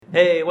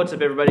Hey, what's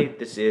up, everybody?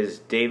 This is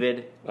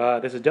David,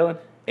 This is Dylan.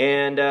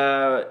 and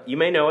you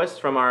may know us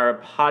from our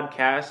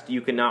podcast,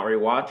 You Cannot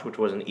Rewatch, which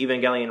was an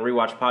Evangelion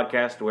rewatch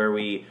podcast where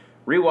we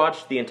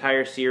rewatched the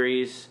entire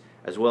series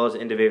as well as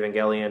End of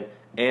Evangelion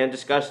and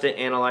discussed it,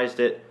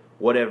 analyzed it,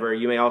 whatever.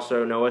 You may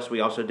also know us.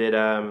 We also did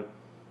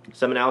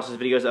some analysis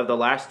videos of the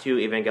last two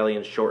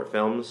Evangelion short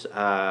films,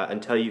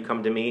 Until You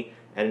Come to Me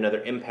and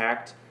Another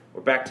Impact.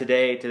 We're back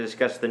today to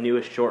discuss the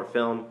newest short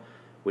film,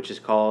 which is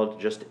called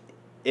just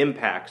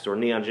Impacts, or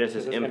Neon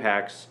Genesis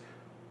Impacts,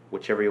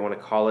 whichever you want to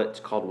call it. It's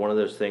called one of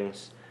those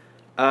things.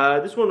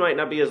 This one might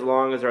not be as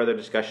long as our other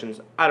discussions.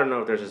 I don't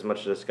know if there's as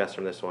much to discuss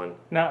from this one.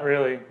 Not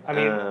really. I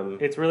mean,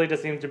 it really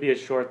just seems to be a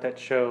short that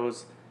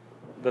shows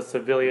the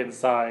civilian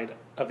side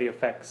of the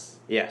effects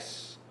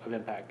Yes. of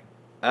Impact.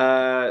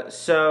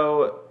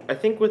 So I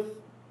think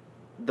with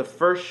the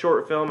first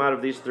short film out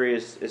of these three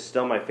is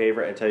still my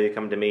favorite, Until You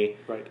Come to Me.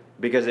 Right.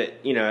 Because it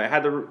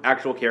had the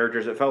actual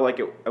characters. It felt like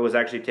it was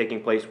actually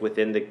taking place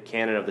within the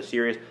canon of the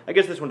series. I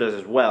guess this one does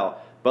as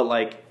well. But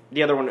like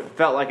the other one, it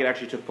felt like it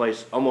actually took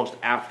place almost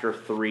after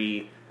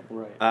 3.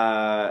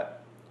 Right.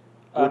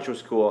 Which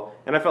was cool.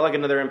 And I felt like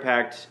Another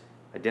Impact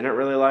I didn't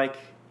really like.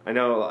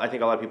 I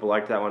think a lot of people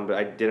liked that one, but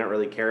I didn't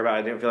really care about it.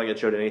 I didn't feel like it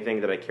showed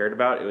anything that I cared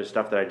about. It was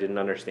stuff that I didn't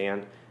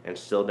understand and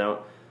still don't.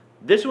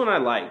 This one I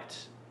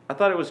liked. I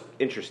thought it was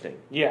interesting.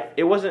 Yeah.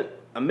 It wasn't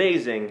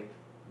amazing,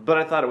 but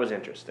I thought it was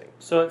interesting.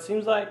 So it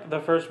seems like the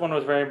first one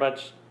was very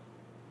much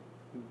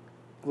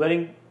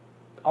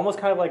almost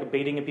kind of like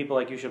baiting in people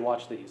like you should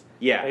watch these.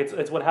 Yeah.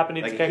 It's what happened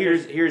to these Like,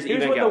 characters. here's what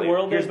the Evangelion.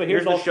 world is, but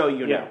Here's the also, show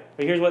you know.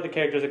 But here's what the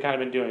characters have kind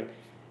of been doing.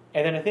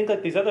 And then I think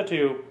like these other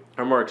two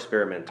Are more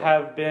experimental.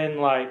 have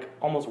been like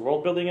almost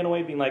world building in a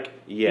way, being like,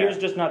 here's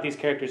just not these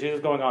characters, here's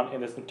what's going on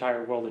in this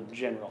entire world in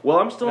general. Well,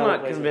 I'm still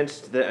not places.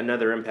 convinced that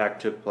Another Impact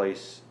took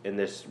place in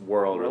this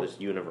world or this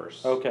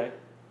universe. Okay.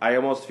 I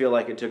almost feel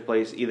like it took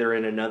place either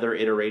in another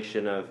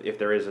iteration of if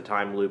there is a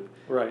time loop.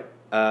 Right.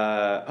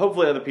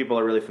 Hopefully, other people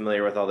are really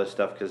familiar with all this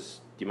stuff because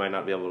you might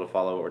not be able to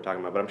follow what we're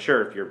talking about. But I'm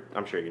sure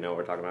you know what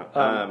we're talking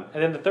about.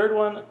 And then the third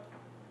one,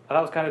 I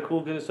thought was kind of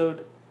cool because it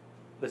showed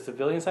the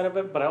civilian side of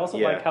it, but I also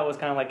like how it was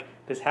kind of like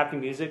this happy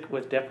music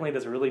with definitely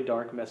this really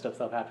dark, messed up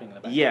stuff happening in the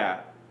background.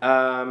 Yeah.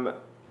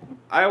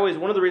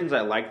 One of the reasons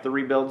I like the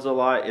rebuilds a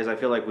lot is I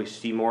feel like we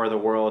see more of the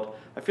world.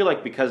 I feel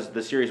like because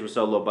the series was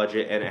so low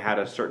budget and it had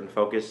a certain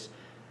focus,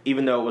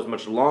 even though it was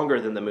much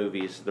longer than the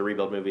movies, the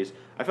rebuild movies,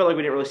 I felt like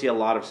we didn't really see a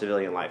lot of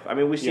civilian life. I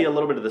mean, we see a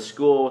little bit of the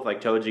school with like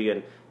Toji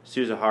and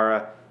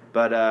Suzuhara,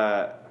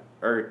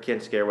 or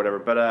Kensuke or whatever,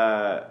 but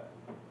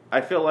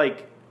I feel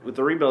like with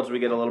the rebuilds we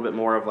get a little bit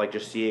more of like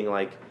just seeing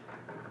like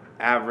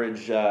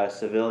average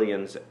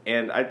civilians,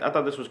 and I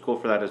thought this was cool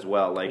for that as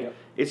well. Like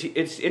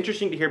it's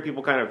interesting to hear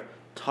people kind of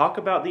talk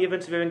about the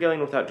events of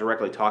Evangelion without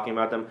directly talking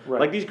about them.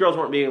 Right. Like these girls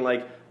weren't being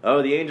like,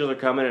 oh, the angels are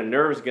coming and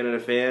Nerve's going to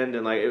defend,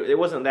 and like it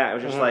wasn't that. It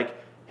was just like,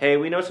 hey,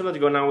 we know something's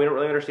going on. We don't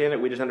really understand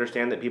it. We just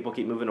understand that people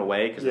keep moving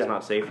away because it's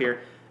not safe here.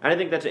 And I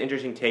think that's an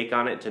interesting take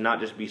on it, to not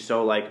just be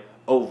so like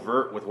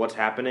overt with what's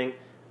happening.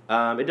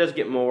 It does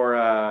get more,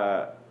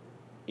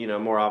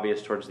 more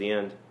obvious towards the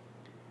end.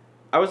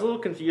 I was a little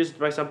confused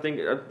by something.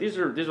 These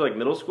are like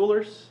middle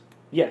schoolers,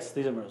 Yes,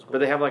 these are middle school. but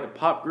they have like a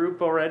pop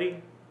group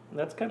already.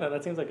 That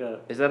seems like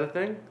Is that a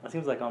thing? that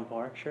seems like on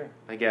par, sure.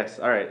 I guess.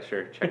 All right,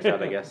 sure. Checks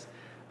out, I guess.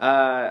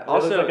 Also,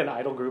 Also, like an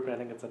idol group, and I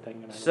think it's a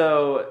thing.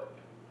 so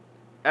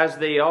as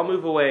they all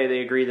move away,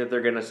 they agree that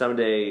they're going to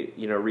someday,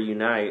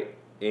 reunite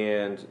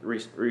and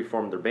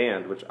reform their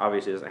band, which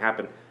obviously doesn't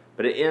happen.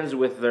 But it ends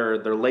with their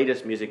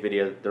latest music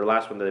video, their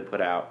last one that they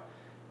put out.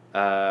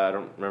 I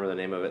don't remember the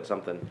name of it.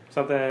 Something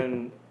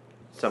about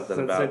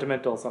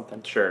sentimental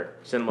something. Sure,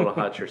 Sentimental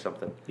Hutch or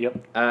something. Yep.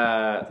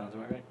 Sounds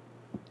about right.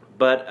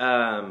 But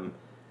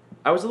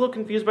I was a little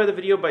confused by the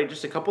video by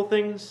just a couple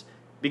things,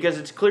 because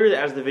it's clear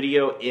that as the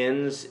video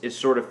ends, it's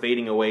sort of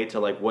fading away to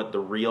like what the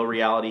real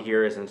reality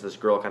here is, since this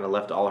girl kind of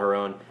left all her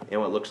own in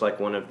what looks like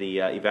one of the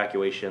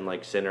evacuation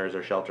like centers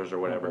or shelters or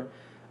whatever.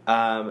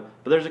 But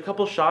there's a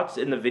couple shots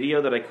in the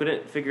video that I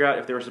couldn't figure out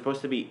if they were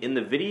supposed to be in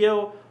the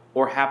video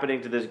or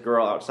happening to this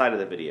girl outside of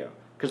the video,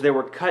 because they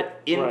were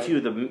cut into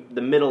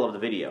the middle of the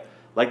video.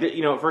 Like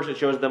at first it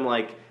shows them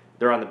like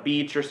they're on the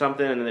beach or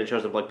something, and then it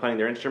shows them like playing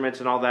their instruments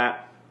and all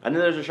that. And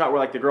then there's a shot where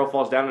like the girl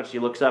falls down and she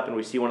looks up and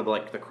we see one of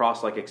the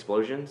cross like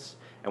explosions,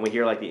 and we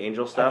hear like the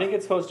angel stuff. I think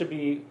it's supposed to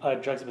be a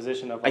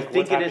juxtaposition of I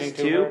think it is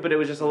too, but it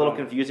was just a little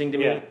confusing to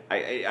me.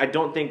 I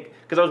don't think,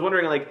 because I was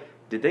wondering like,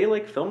 did they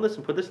like film this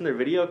and put this in their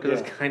video?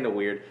 Because it's kind of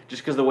weird,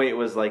 just because the way it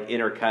was like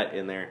intercut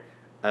in there.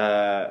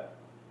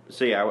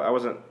 So yeah, I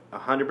wasn't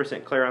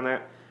 100% clear on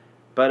that,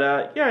 but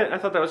I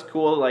thought that was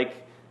cool.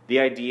 Like the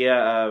idea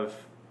of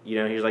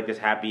here's like this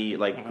happy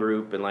like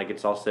group and like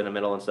it's all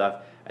sentimental and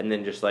stuff, and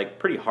then just like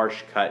pretty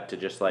harsh cut to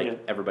just like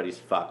everybody's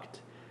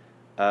fucked.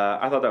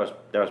 I thought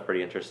that was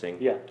pretty interesting.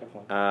 Yeah,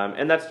 definitely.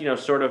 And that's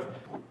sort of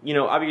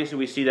obviously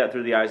we see that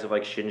through the eyes of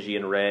like Shinji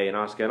and Rei and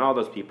Asuka and all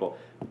those people,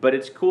 but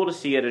it's cool to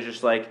see it as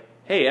just like,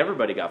 hey,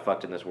 everybody got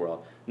fucked in this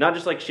world. Not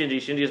just like Shinji.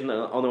 Shinji isn't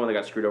the only one that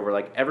got screwed over.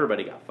 Like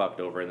everybody got fucked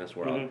over in this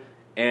world.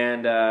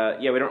 And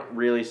we don't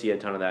really see a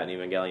ton of that in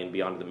Evangelion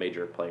beyond the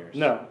major players.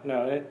 No.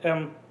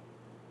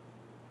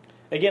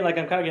 Again, like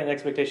I'm kind of getting the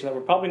expectation that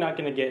we're probably not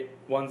going to get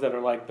ones that are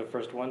like the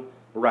first one.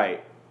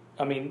 Right.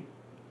 I mean,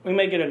 we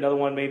may get another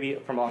one maybe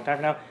from a long time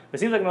from now. But it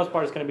seems like the most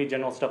part it's going to be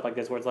general stuff like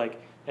this, where it's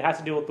like it has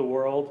to deal with the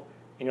world,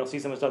 and you'll see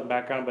some of the stuff in the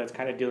background, but it's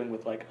kind of dealing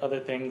with like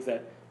other things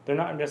that they're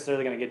not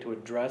necessarily going to get to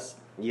address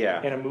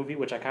in a movie,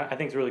 which I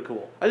think is really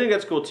cool. I think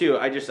that's cool too.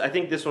 I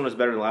think this one was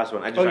better than the last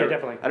one.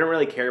 Definitely. I don't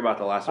really care about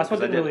the last one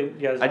because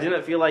I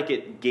didn't feel like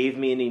it gave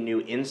me any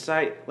new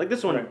insight. Like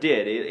this one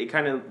did. It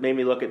kind of made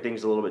me look at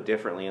things a little bit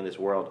differently in this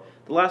world.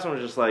 The last one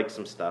was just like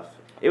some stuff.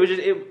 It was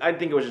just. I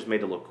think it was just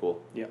made to look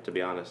cool. Yeah. To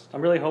be honest.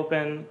 I'm really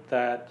hoping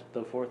that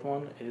the fourth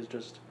one is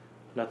just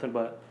nothing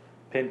but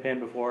Pin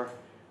before.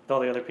 All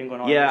the other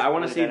penguin armies. Yeah, I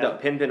want to see the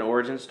Pin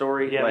origin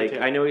story. Yeah, like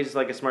I know he's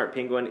like a smart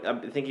penguin. I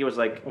think he was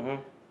like he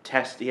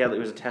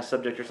was a test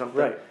subject or something.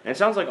 Right. And it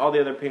sounds like all the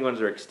other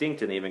penguins are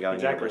extinct in the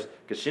Evangelion universe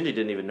because Shinji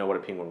didn't even know what a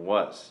penguin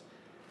was.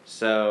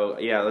 So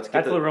yeah, that's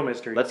the real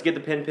mystery. Let's get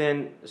the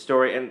Pin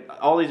story, and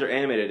all these are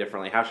animated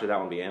differently. How should that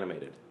one be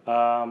animated?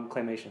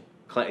 Claymation.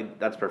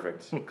 That's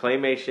perfect.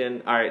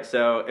 Claymation. All right.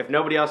 So if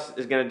nobody else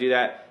is going to do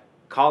that,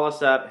 call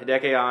us up,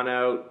 Hideki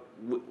Anno.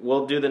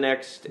 We'll do the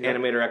next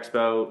Animator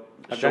Expo.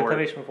 I've done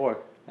Claymation before.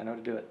 I know how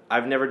to do it.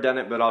 I've never done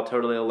it, but I'll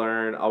totally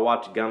learn. I'll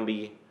watch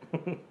Gumby,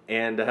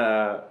 and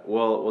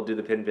we'll do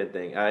the Pin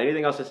thing.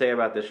 Anything else to say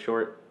about this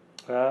short?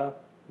 No.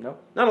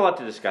 Not a lot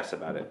to discuss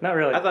about it. Not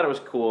really. I thought it was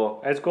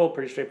cool. It's cool.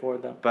 Pretty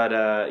straightforward, though.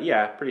 But,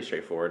 pretty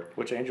straightforward.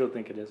 Which Angel would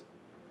think it is?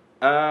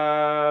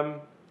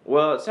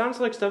 Well, it sounds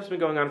like stuff's been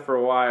going on for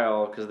a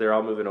while, because they're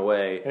all moving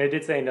away. And it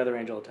did say another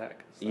Angel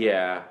attack. So.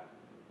 Yeah.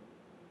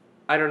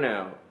 I don't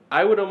know.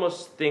 I would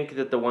almost think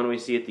that the one we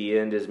see at the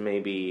end is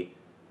maybe...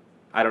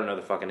 I don't know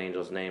the fucking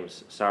Angels'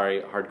 names.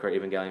 Sorry, hardcore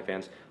Evangelion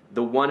fans.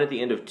 The one at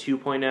the end of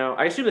 2.0...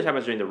 I assume this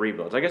happens during the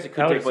rebuilds. I guess it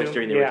could take place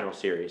during the original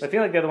series. I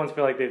feel like the other ones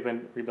feel like they've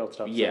been rebuilt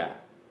stuff. Yeah.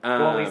 So.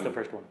 Well, at least the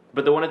first one.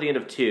 But the one at the end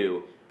of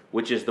 2,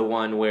 which is the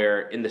one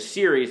where... In the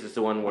series, it's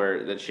the one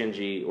where that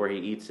Shinji... Where he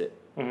eats it.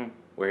 Mm-hmm.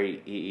 Where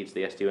he eats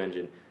the S2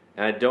 engine.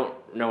 And I don't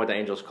know what the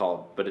Angel's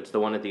called, but it's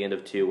the one at the end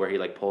of 2 where he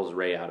like pulls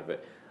Rei out of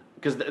it.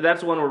 Because that's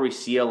the one where we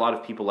see a lot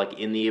of people like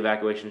in the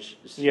evacuation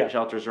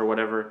shelters or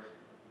whatever,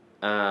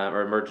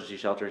 or emergency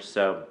shelters.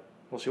 So,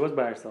 well, she was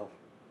by herself.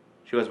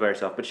 She was by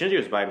herself, but Shinji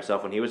was by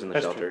himself when he was in the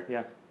shelter.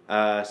 True.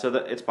 Yeah. So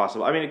that it's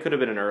possible. I mean, it could have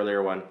been an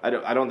earlier one. I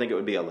don't think it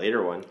would be a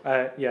later one.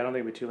 I don't think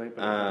it'd be too late.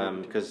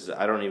 Because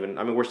I don't even.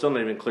 I mean, we're still not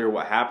even clear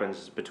what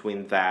happens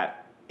between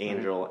that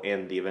Angel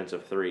and the events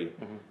of 3.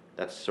 Mm-hmm.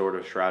 That's sort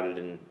of shrouded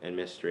in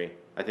mystery.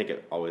 I think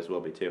it always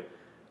will be too.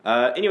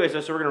 Anyways, so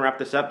we're going to wrap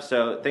this up.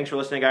 So thanks for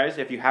listening, guys.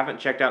 If you haven't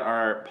checked out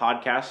our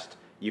podcast,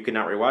 You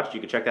Cannot Rewatch, you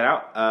can check that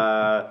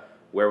out,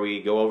 where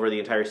we go over the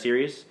entire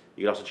series.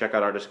 You can also check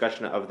out our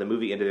discussion of the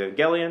movie End of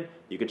Evangelion.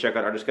 You can check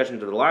out our discussion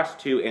of the last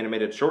 2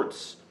 animated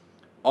shorts.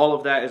 All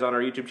of that is on our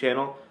YouTube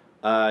channel.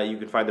 You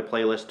can find the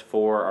playlist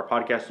for our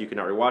podcast, You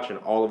Cannot Rewatch, and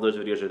all of those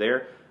videos are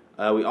there.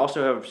 We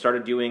also have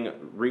started doing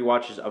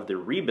rewatches of the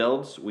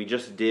rebuilds. We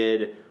just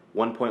did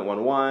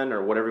 1.11,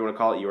 or whatever you want to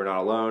call it, You Are Not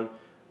Alone.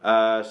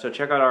 So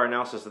check out our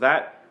analysis of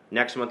that.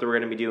 Next month we're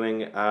going to be doing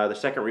the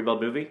second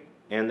rebuild movie,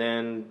 and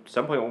then at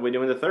some point we'll be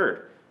doing the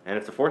third. And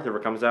if the fourth ever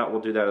comes out,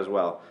 we'll do that as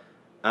well.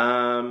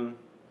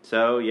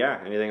 So yeah,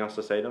 anything else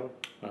to say, Dylan?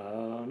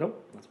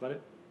 Nope, that's about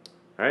it.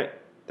 All right,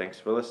 thanks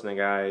for listening,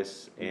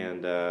 guys,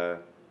 and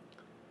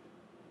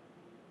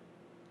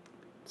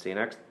see you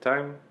next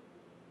time.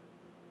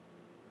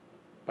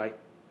 Bye.